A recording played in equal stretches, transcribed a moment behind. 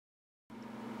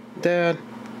Dad,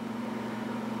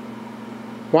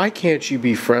 why can't you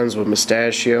be friends with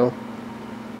Mustachio?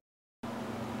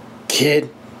 Kid,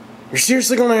 you're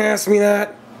seriously gonna ask me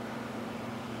that?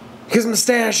 Because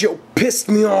Mustachio pissed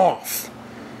me off.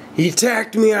 He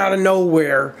attacked me out of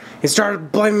nowhere and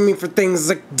started blaming me for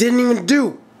things I didn't even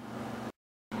do.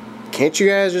 Can't you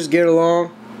guys just get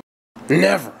along?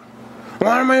 Never.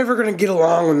 Why am I ever gonna get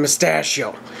along with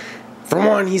Mustachio? For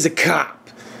one, he's a cop.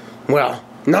 Well,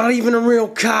 not even a real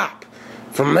cop.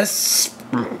 From this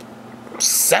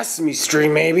Sesame Street,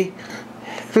 maybe.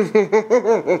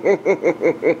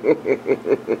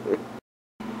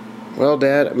 Well,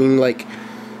 Dad, I mean, like,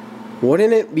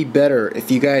 wouldn't it be better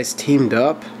if you guys teamed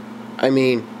up? I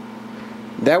mean,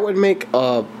 that would make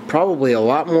probably a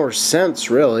lot more sense,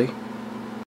 really.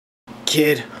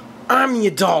 Kid, I'm the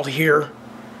adult here.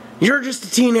 You're just a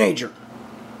teenager.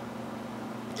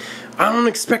 I don't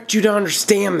expect you to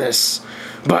understand this,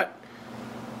 but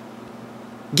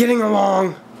getting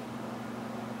along,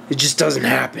 it just doesn't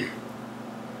happen.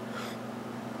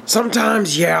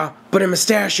 Sometimes, yeah, but in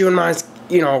Mustachio and my,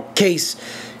 case,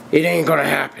 it ain't gonna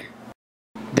happen.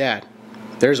 Dad,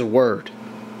 there's a word.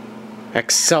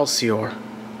 Excelsior.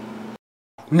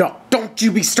 No, don't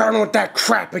you be starting with that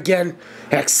crap again.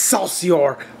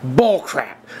 Excelsior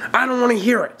bullcrap. I don't want to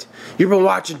hear it. You've been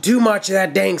watching too much of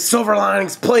that dang Silver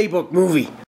Linings Playbook movie.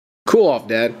 Cool off,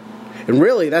 Dad. And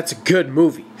really, that's a good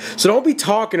movie. So don't be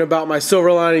talking about my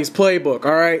Silver Linings Playbook,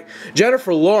 alright?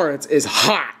 Jennifer Lawrence is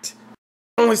hot.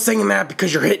 I'm only saying that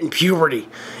because you're hitting puberty.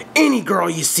 Any girl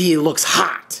you see looks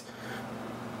hot.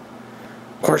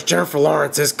 Of course, Jennifer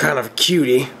Lawrence is kind of a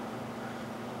cutie.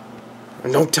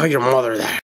 And don't tell your mother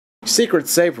that. Secret's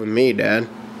safe with me, Dad.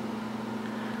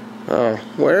 Oh,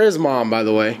 where is Mom, by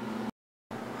the way?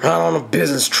 Out on a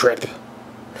business trip.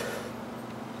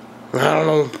 I don't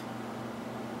know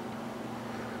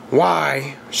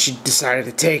why she decided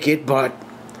to take it, but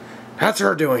that's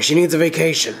her doing. She needs a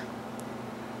vacation.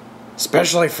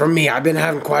 Especially from me. I've been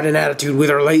having quite an attitude with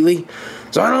her lately,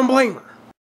 so I don't blame her.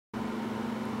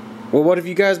 Well, what have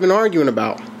you guys been arguing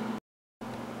about?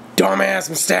 Dumbass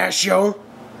Mustachio.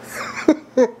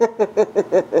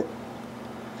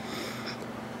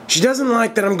 She doesn't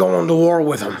like that I'm going to war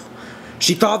with him.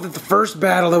 She thought that the first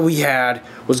battle that we had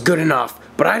was good enough,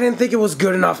 but I didn't think it was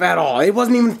good enough at all. It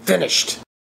wasn't even finished.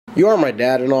 You are my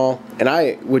dad and all, and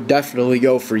I would definitely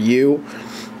go for you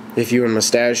if you and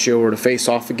Mustachio were to face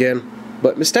off again.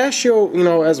 But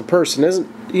Mustachio, as a person,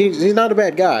 he's not a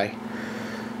bad guy.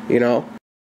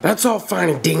 That's all fine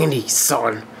and dandy,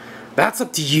 son. That's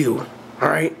up to you,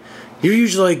 alright? You're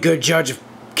usually a good judge of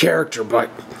character,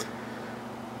 but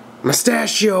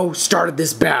Mustachio started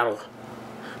this battle.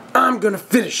 I'm gonna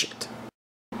finish it.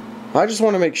 I just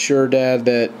want to make sure, Dad,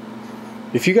 that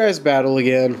if you guys battle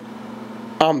again,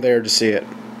 I'm there to see it.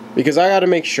 Because I gotta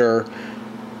make sure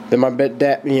that my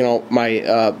dad,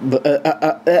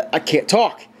 I can't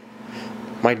talk.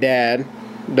 My dad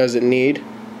doesn't need,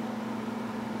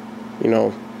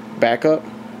 backup.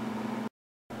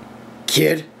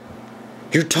 Kid,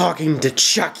 you're talking to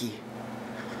Chucky.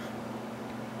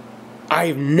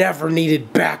 I've never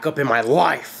needed backup in my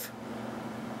life.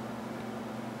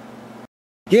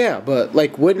 Yeah, but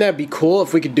wouldn't that be cool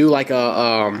if we could do like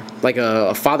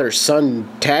a father-son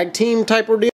tag team type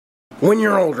of deal? When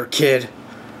you're older, kid,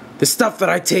 the stuff that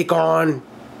I take on,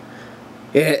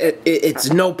 it's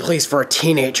no place for a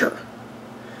teenager.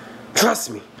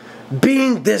 Trust me,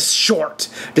 being this short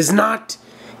does not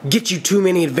get you too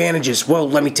many advantages. Well,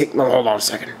 hold on a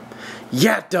second.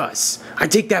 Yeah, it does. I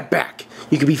take that back.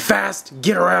 You could be fast,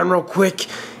 get around real quick.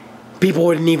 People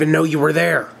wouldn't even know you were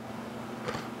there.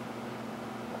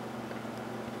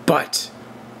 But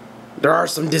there are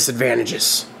some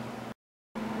disadvantages.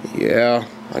 Yeah,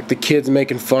 like the kids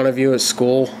making fun of you at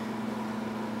school.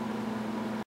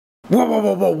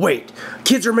 Whoa, wait.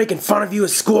 Kids are making fun of you at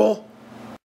school?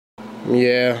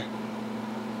 Yeah.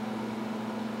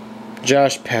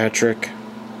 Josh Patrick.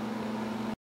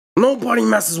 Nobody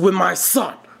messes with my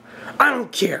son. I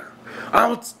don't care.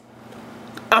 I'm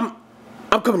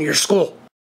coming to your school.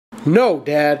 No,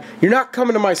 Dad, you're not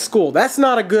coming to my school. That's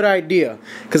not a good idea.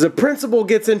 Because if the principal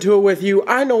gets into it with you,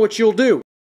 I know what you'll do.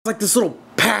 Like this little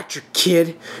Patrick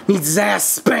kid needs his ass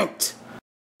spanked.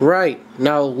 Right,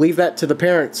 now leave that to the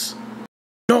parents.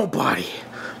 Nobody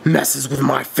messes with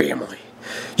my family.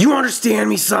 You understand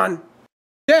me, son?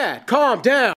 Dad, calm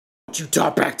down. Don't you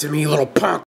talk back to me, little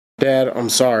punk. Dad, I'm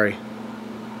sorry.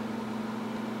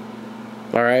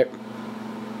 Alright?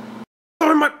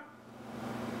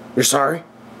 You're sorry?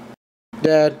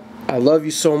 Dad, I love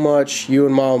you so much, you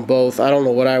and Mom both. I don't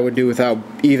know what I would do without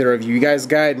either of you. You guys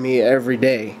guide me every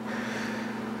day.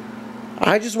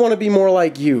 I just want to be more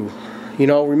like you. You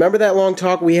know, remember that long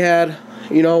talk we had,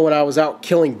 you know, when I was out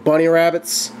killing bunny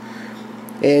rabbits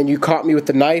and you caught me with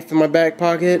the knife in my back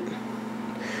pocket?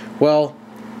 Well,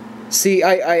 see,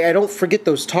 I don't forget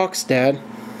those talks, Dad.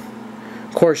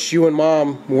 Of course, you and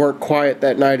Mom weren't quiet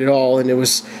that night at all, and it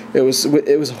was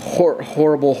a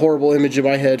horrible image in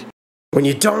my head. When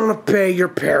you don't obey your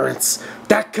parents,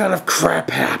 that kind of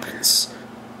crap happens.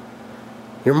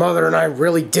 Your mother and I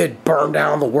really did burn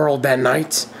down the world that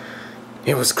night.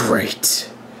 It was great.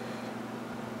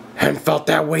 Hadn't felt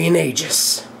that way in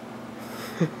ages.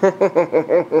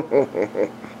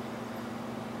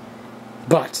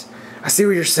 But I see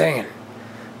what you're saying,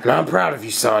 and I'm proud of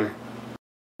you, son.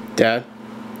 Dad,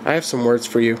 I have some words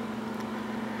for you.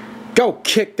 Go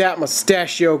kick that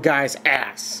Mustachio guy's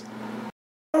ass.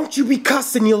 Don't you be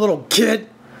cussing, you little kid.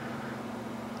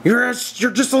 You're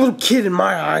just a little kid in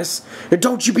my eyes, and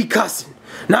don't you be cussing.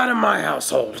 Not in my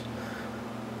household.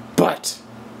 But,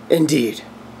 indeed.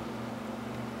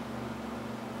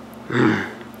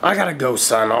 I gotta go,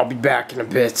 son. I'll be back in a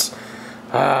bit.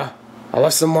 I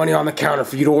left some money on the counter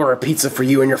for you to order a pizza for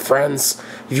you and your friends.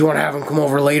 If you want to have them come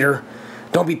over later.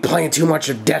 Don't be playing too much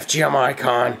of Def Jam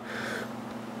Icon.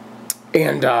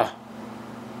 And,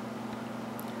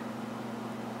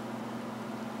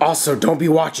 also, don't be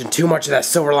watching too much of that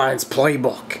Silver Lions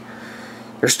playbook.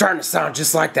 You're starting to sound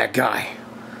just like that guy.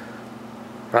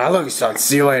 I love you, son.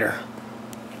 See you later.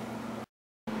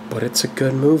 But it's a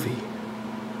good movie.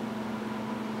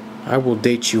 I will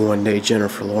date you one day,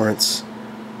 Jennifer Lawrence.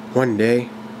 One day,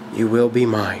 you will be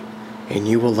mine, and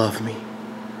you will love me.